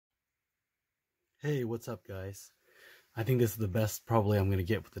Hey, what's up, guys? I think this is the best probably I'm going to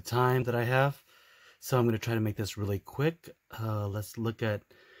get with the time that I have. So I'm going to try to make this really quick. Let's look at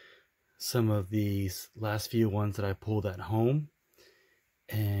some of these last few ones that I pulled at home.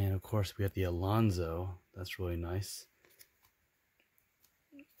 And of course we have the Alonzo. That's really nice.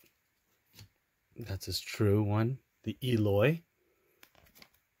 That's his true one. The Eloy.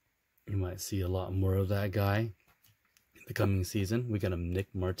 You might see a lot more of that guy in the coming season. We got a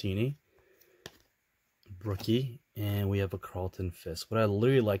Nick Martini rookie, and we have a Carlton Fisk. What I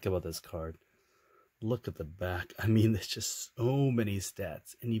really like about this card, look at the back. I mean, there's just so many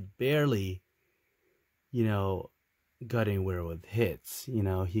stats, and he barely, got anywhere with hits.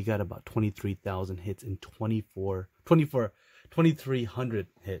 He got about 23,000 hits in 2,300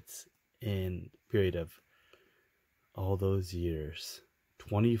 hits in period of all those years.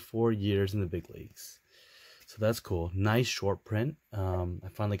 24 years in the big leagues. So that's cool. Nice short print. I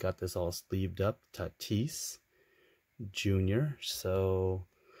finally got this all sleeved up. Tatis Jr. So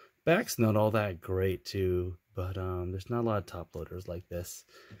back's not all that great too, but there's not a lot of top loaders like this.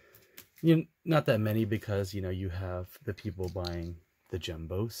 Not that many, because you have the people buying the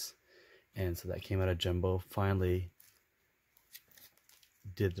jumbos, and so that came out of jumbo. Finally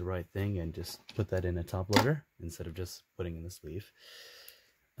did the right thing and just put that in a top loader instead of just putting in the sleeve.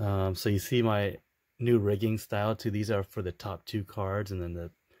 So you see my new rigging style too. These are for the top two cards, and then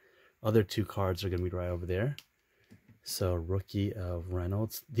the other two cards are going to be right over there. So rookie of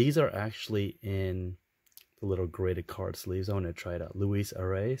Reynolds. These are actually in the little graded card sleeves. I want to try it out. Luis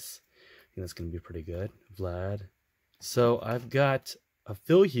Arraez. I think that's going to be pretty good. Vlad. So I've got a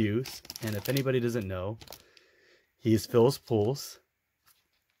Phil Hughes, and if anybody doesn't know, he's Phil's Pulls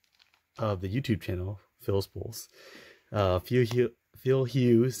of the YouTube channel, Phil's Pulls. Phil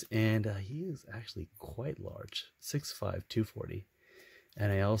Hughes, and he is actually quite large, 6'5", 240.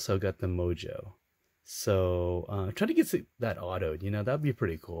 And I also got the Mojo. So try to get that autoed, that'd be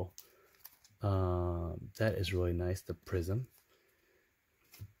pretty cool. That is really nice, the Prism.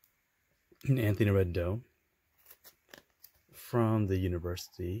 And Anthony Rendon from the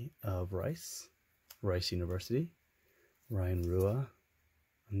University of Rice University. Ryan Rua.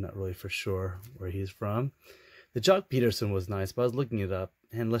 I'm not really for sure where he's from. The Jock Peterson was nice, but I was looking it up,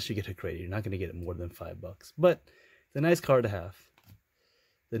 and unless you get a grade, you're not going to get it more than $5. But it's a nice card to have.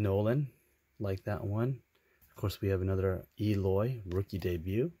 The Nolan, like that one. Of course, we have another Eloy, rookie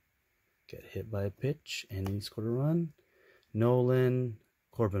debut. Get hit by a pitch, and he scored a run. Nolan,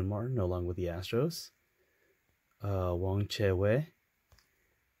 Corbin Martin, along with the Astros. Wong Che-wei,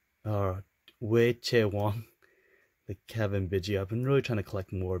 Wei Che-wong, the Kevin Bidgey. I've been really trying to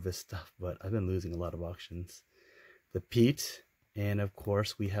collect more of his stuff, but I've been losing a lot of auctions. The Pete, and of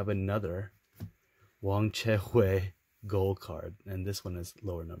course we have another Wong Che-wei gold card, and this one is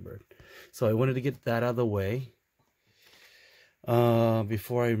lower numbered. So I wanted to get that out of the way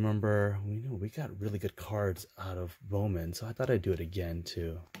before I remember. We got really good cards out of Bowman, so I thought I'd do it again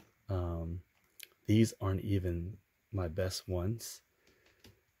too. These aren't even my best ones,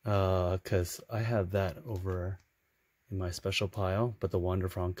 because I have that over in my special pile, but the Wander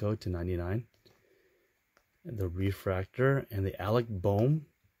Franco to 99. The Refractor, and the Alec Bohm.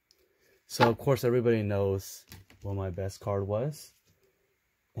 So of course everybody knows what my best card was,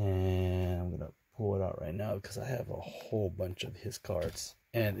 and I'm gonna pull it out right now because I have a whole bunch of his cards,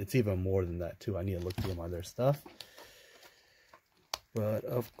 and it's even more than that too. I need to look through my other stuff, but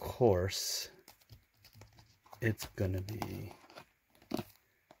of course it's gonna be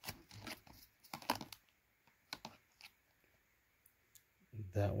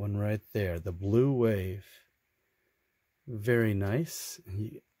that one right there, the Blue Wave. Very nice.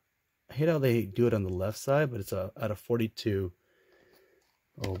 I hate how they do it on the left side, but it's out of 42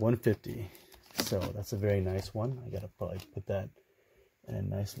 or 150. So that's a very nice one. I gotta probably put that in a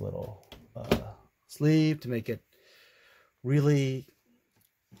nice little sleeve to make it really,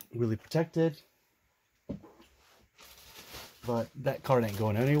 really protected. But that card ain't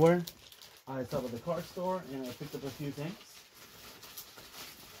going anywhere. I stopped at the card store and I picked up a few things.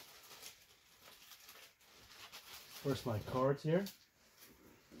 First, my cards here.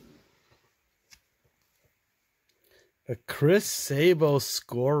 A Chris Sabo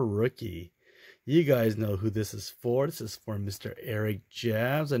score rookie. You guys know who this is for. This is for Mr. Eric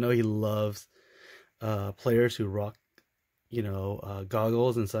Jabs. I know he loves players who rock,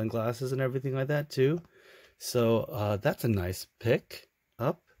 goggles and sunglasses and everything like that too. So that's a nice pick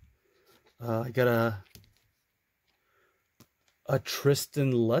up. I got a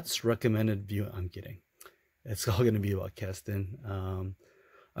Tristan Lutz recommended view. I'm kidding. It's all going to be about Keston.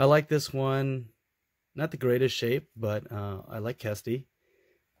 I like this one. Not the greatest shape, but I like Kesty.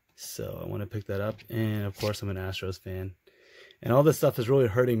 So I want to pick that up. And of course, I'm an Astros fan. And all this stuff is really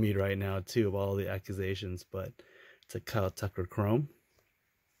hurting me right now, too, of all the accusations. But it's a Kyle Tucker Chrome.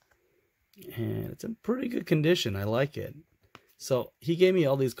 And it's in pretty good condition. I like it. So he gave me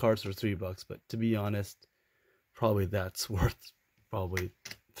all these cards for $3, but to be honest, probably that's worth probably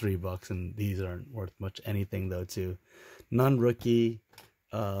 $3, and these aren't worth much anything though too. Non-rookie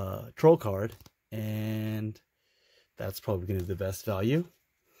troll card, and that's probably going to be the best value.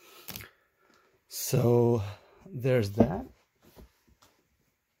 So there's that.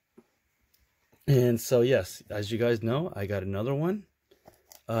 And so yes, as you guys know, I got another one.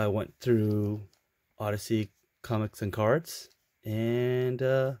 I went through Odyssey Comics and Cards, and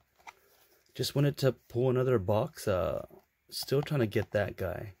just wanted to pull another box. Still trying to get that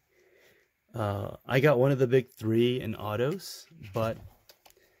guy. I got one of the big 3 in autos, but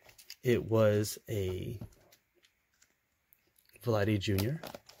it was a Vladdy Jr.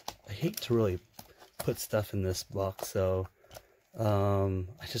 I hate to really put stuff in this box, so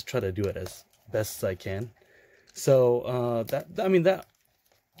I just try to do it as best as I can. So that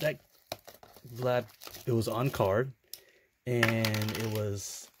Vlad, it was on card, and it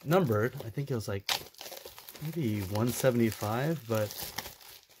was numbered. I think it was like maybe 175, but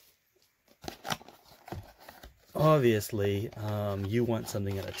obviously you want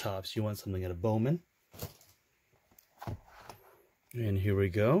something at a Topps, you want something at a Bowman. And here we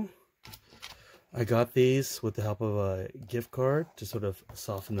go. I got these with the help of a gift card to sort of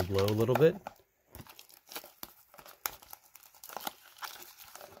soften the blow a little bit.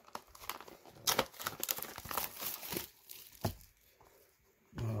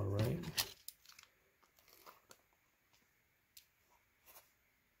 All right.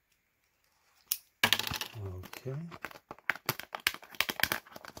 Okay.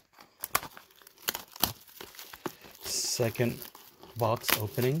 Second box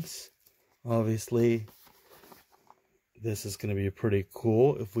openings. Obviously, this is going to be pretty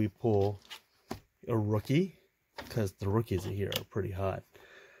cool if we pull a rookie, because the rookies here are pretty hot.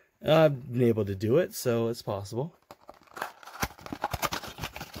 I've been able to do it, so it's possible.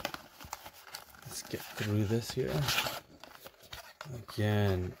 Let's get through this here.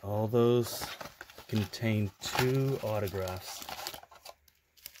 Again, all those contain 2 autographs.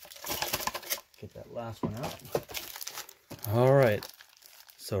 Get that last one out. All right.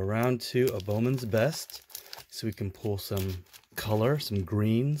 So round 2 of Bowman's Best. So we can pull some color, some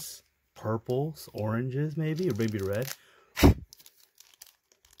greens, purples, oranges maybe, or maybe red.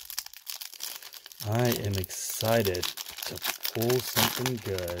 I am excited to pull something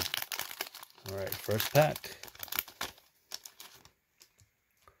good. All right, first pack.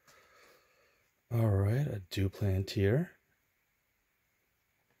 All right, a Duplantier.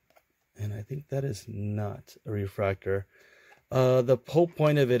 And I think that is not a refractor. The whole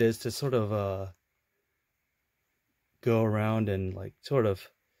point of it is to sort of go around and like sort of,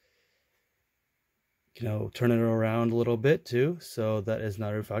 you know, turn it around a little bit too. So that is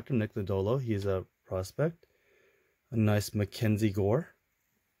not a refractor. Nick Lodolo, he's a prospect. A nice Mackenzie Gore.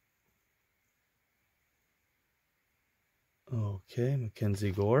 Okay,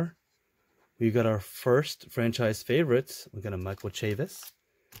 Mackenzie Gore. We got our first franchise favorites. We got a Michael Chavis.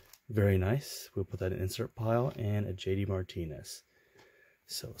 Very nice. We'll put that in insert pile, and a JD Martinez.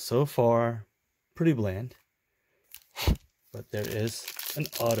 So far, pretty bland. But there is an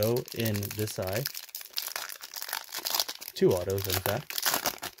auto in this side. 2 autos, in fact.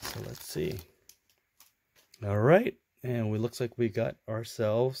 So let's see. All right, and it looks like we got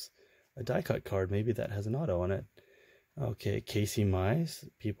ourselves a die cut card. Maybe that has an auto on it. Okay, Casey Mize.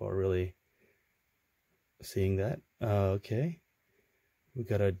 People are really seeing that. Okay. We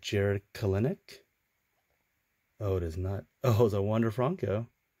got a Jared Kalenic. Oh, it is not. Oh, it's a Wander Franco.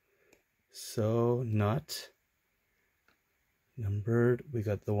 So, not numbered. We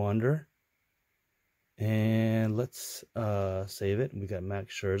got the Wander. And let's save it. We got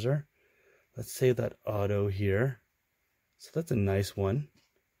Max Scherzer. Let's save that auto here. So that's a nice one.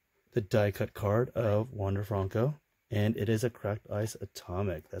 The die cut card of Wander Franco. And it is a Cracked Ice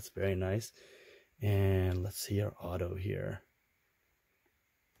Atomic. That's very nice. And let's see our auto here.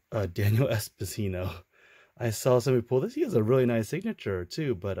 Daniel Esposito. I saw somebody pull this. He has a really nice signature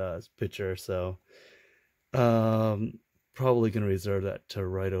too, but it's pitcher, so probably gonna reserve that to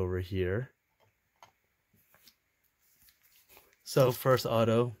right over here. So first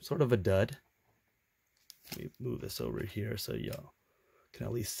auto, sort of a dud. Let me move this over here so y'all can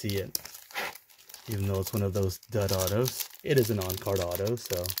at least see it. Even though it's one of those dud autos. It is an on-card auto,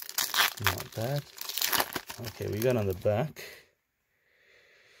 so you want that. Okay, we got on the back.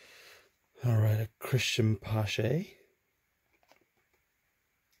 All right, a Christian Pache.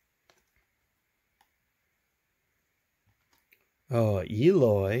 Oh,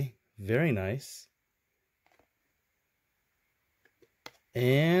 Eloy. Very nice.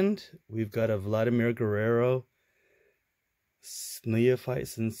 And we've got a Vladimir Guerrero Neophyte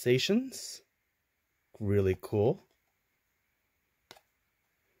Sensations. Really cool.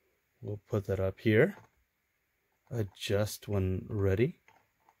 We'll put that up here. Adjust when ready.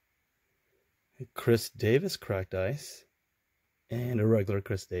 Chris Davis Cracked Ice. And a regular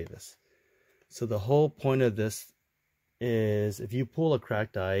Chris Davis. So the whole point of this is if you pull a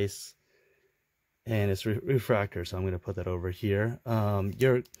Cracked Ice, and it's refractor, so I'm going to put that over here.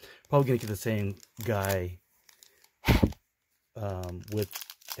 You're probably going to get the same guy with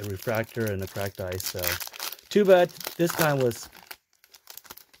a refractor and a Cracked Ice. So too bad this time was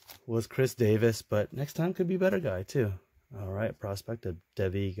Chris Davis, but next time could be a better guy too. All right, prospect of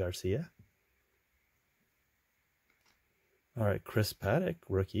Devi Garcia. All right, Chris Paddock,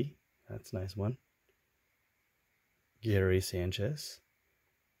 rookie. That's a nice one. Gary Sanchez.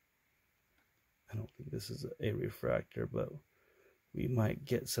 I don't think this is a refractor, but we might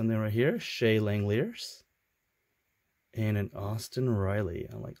get something right here. Shea Langeliers. And an Austin Riley.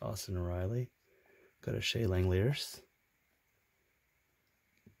 I like Austin Riley. Got a Shea Langeliers.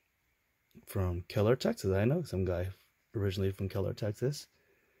 From Keller, Texas. I know some guy originally from Keller, Texas.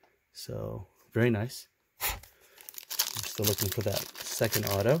 So, very nice. I'm still looking for that second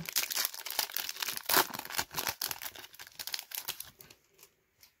auto.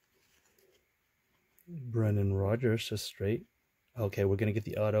 Brendan Rodgers, just straight. Okay, we're going to get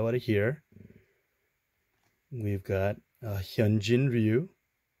the auto out of here. We've got Hyunjin Ryu.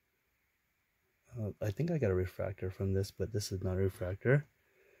 I think I got a refractor from this, but this is not a refractor.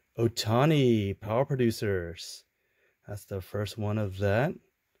 Otani, Power Producers. That's the first one of that.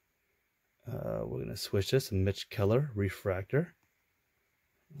 We're going to switch this. Mitch Keller, refractor.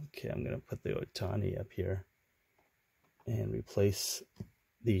 Okay, I'm going to put the Otani up here and replace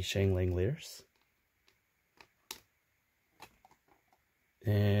the Shea Langeliers.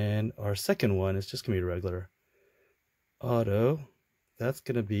 And our second one is just going to be regular auto. That's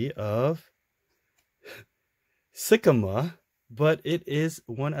going to be of Sycamore, but it is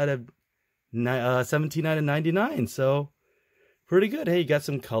 1 out of 17 out of 99. So pretty good. Hey, you got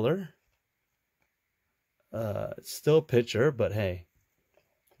some color. Still pitcher, but hey,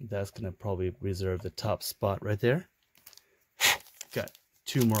 that's going to probably reserve the top spot right there. Got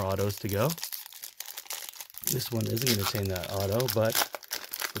 2 more autos to go. This one isn't going to change that auto, but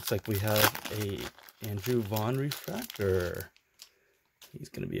looks like we have a Andrew Vaughn refractor. He's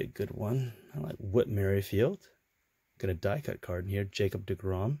going to be a good one. I like Whit Merrifield. Got a die cut card in here. Jacob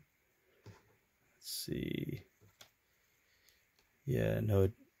deGrom. Let's see. Yeah, no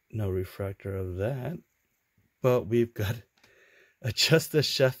refractor of that. But we've got a Justice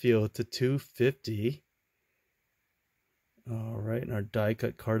Sheffield to 250. All right, and our die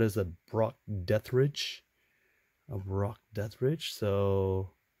cut card is a Brock Deathridge.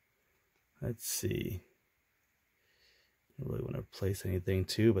 So let's see. I don't really want to replace anything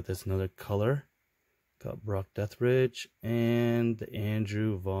too, but there's another color. Got Brock Deathridge and the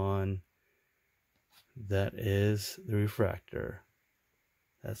Andrew Vaughn. That is the refractor.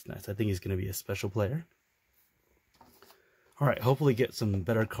 That's nice. I think he's going to be a special player. All right, hopefully get some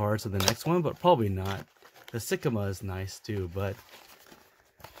better cards in the next one, but probably not. The Sycamore is nice too, but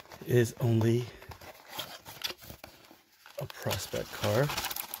it is only a prospect card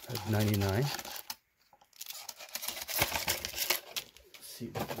at 99. Let's see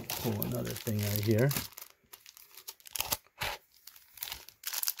if we can pull another thing out of here.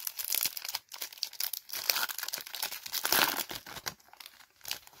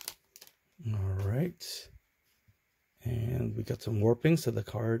 All right. And we got some warping, so the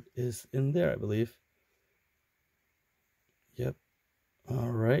card is in there, I believe. Yep.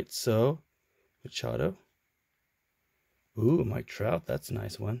 All right, so Machado. Ooh, Mike Trout, that's a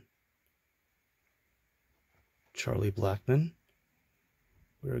nice one. Charlie Blackmon.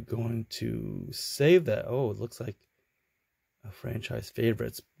 We're going to save that. Oh, it looks like a franchise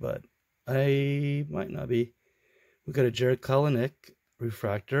favorites, but I might not be. We got a Jared Kalanick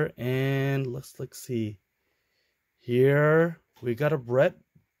refractor, and let's see. Here we got a Brett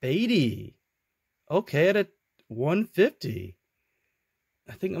Beatty. Okay, at a 150.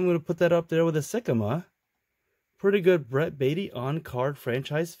 I think I'm going to put that up there with a Sycamore. Pretty good Brett Beatty on-card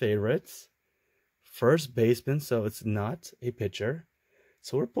franchise favorites. First baseman, so it's not a pitcher.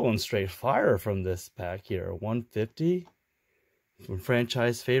 So we're pulling straight fire from this pack here. 150 from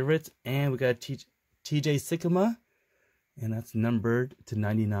franchise favorites. And we got TJ Sycamore. And that's numbered to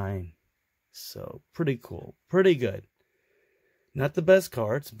 99. So pretty cool. Pretty good. Not the best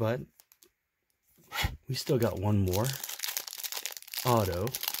cards, but we still got one more. auto.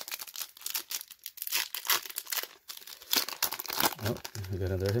 Oh, we got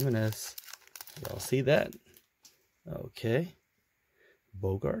another Jimenez. Y'all see that? Okay.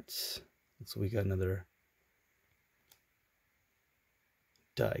 Bogarts. So we got another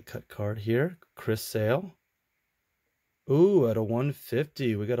die cut card here. Chris Sale. Ooh, at a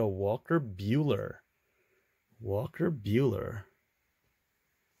 150, we got a Walker Buehler. Walker Buehler.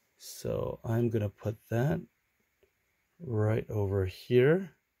 So I'm going to put that right over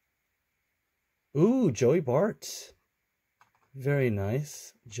here. Ooh, Joey Bart. Very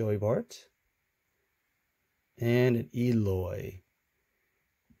nice. Joey Bart. And an Eloy.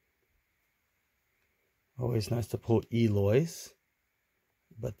 Always nice to pull Eloys.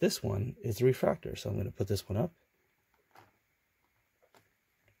 But this one is a refractor, so I'm going to put this one up.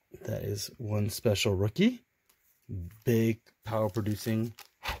 That is one special rookie. Big power producing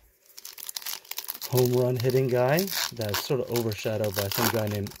home run hitting guy that's sort of overshadowed by some guy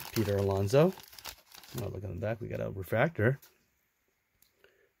named Peter Alonso. Oh, look on the back, we got a refractor.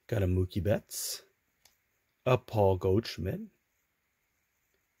 Got a Mookie Betts. A Paul Goldschmidt.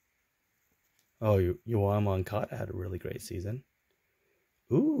 Oh, Yoan Moncada had a really great season.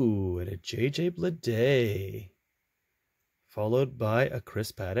 Ooh, and a JJ Bleday. Followed by a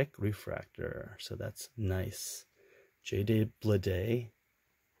Chris Paddock refractor. So that's nice. JJ Bleday.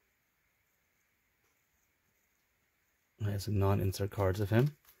 I have some non-insert cards of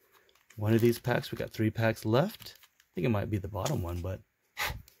him. One of these packs, we got 3 packs left. I think it might be the bottom one, but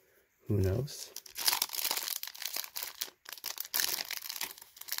who knows?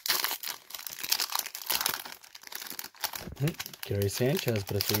 Gary Sanchez,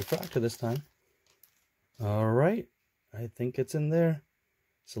 but it's a refractor this time. All right. I think it's in there.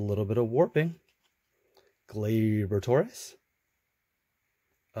 It's a little bit of warping. Gleyber Torres.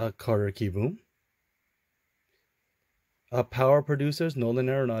 Carter Kieboom. Power Producers, Nolan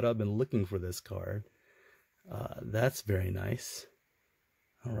Arenado. I've been looking for this card. That's very nice.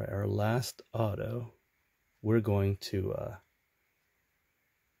 All right, our last auto. We're going to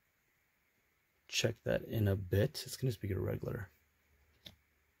check that in a bit. It's going to just be a regular.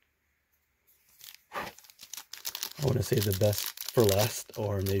 I want to say the best for last,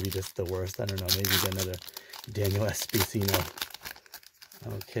 or maybe just the worst. I don't know. Maybe get another Daniel Espacino.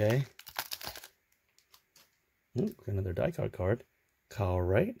 Okay. Ooh, another die cut card. Kyle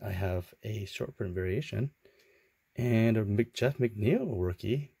Wright. I have a short print variation. And a Jeff McNeil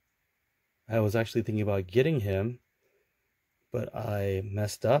rookie. I was actually thinking about getting him, but I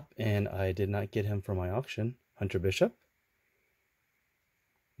messed up and I did not get him for my auction. Hunter Bishop.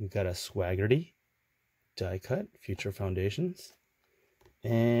 We've got a Swaggerty die cut, Future Foundations.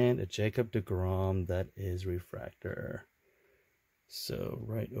 And a Jacob deGrom that is refractor. So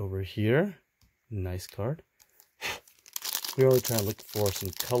right over here, nice card. We're already trying to look for some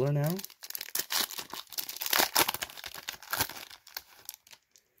color now,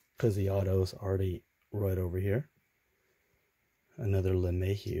 because the auto's already right over here. Another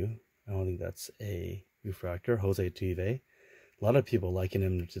LeMahieu. I don't think that's a refractor. Jose Tuve. A lot of people liking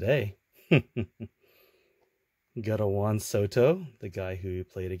him today. Got a Juan Soto, the guy who we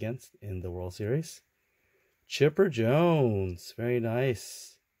played against in the World Series. Chipper Jones. Very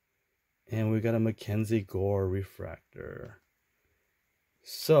nice. And we got a Mackenzie Gore refractor.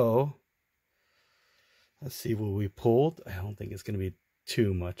 So, let's see what we pulled. I don't think it's going to be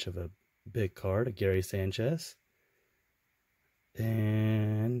too much of a big card. A Gary Sanchez.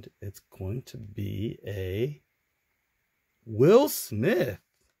 And it's going to be a Will Smith.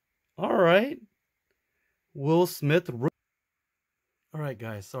 All right. Will Smith. All right,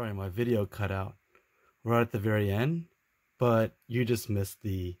 guys. Sorry, my video cut out right at the very end. But you just missed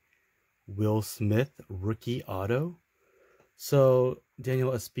the Will Smith rookie auto. So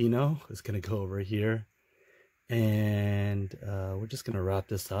Daniel Espino is going to go over here. And we're just going to wrap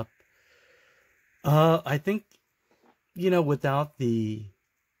this up. I think, you know, without the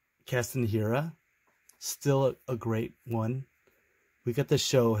Castanheira, still a great one. We got the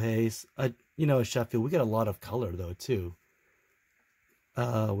Shohei's, you know, Sheffield. We got a lot of color, though, too.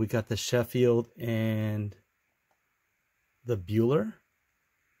 We got the Sheffield and the Buehler.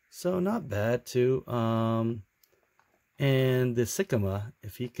 So not bad, too. And the Sycamore,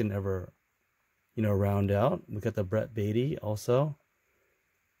 if he can ever, you know, round out. We got the Brett Beatty also.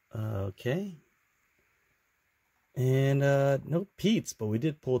 Okay. And no Pete's, but we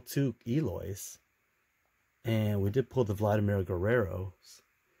did pull 2 Eloys. And we did pull the Vladimir Guerreros.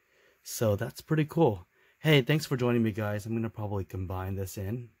 So that's pretty cool. Hey, thanks for joining me, guys. I'm going to probably combine this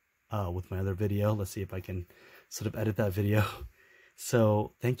in with my other video. Let's see if I can sort of edit that video.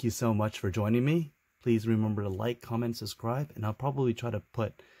 So thank you so much for joining me. Please remember to like, comment, subscribe, and I'll probably try to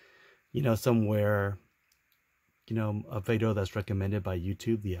put, somewhere, a video that's recommended by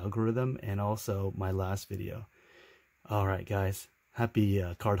YouTube, the algorithm, and also my last video. All right, guys. Happy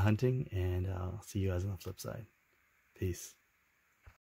card hunting, and I'll see you guys on the flip side. Peace.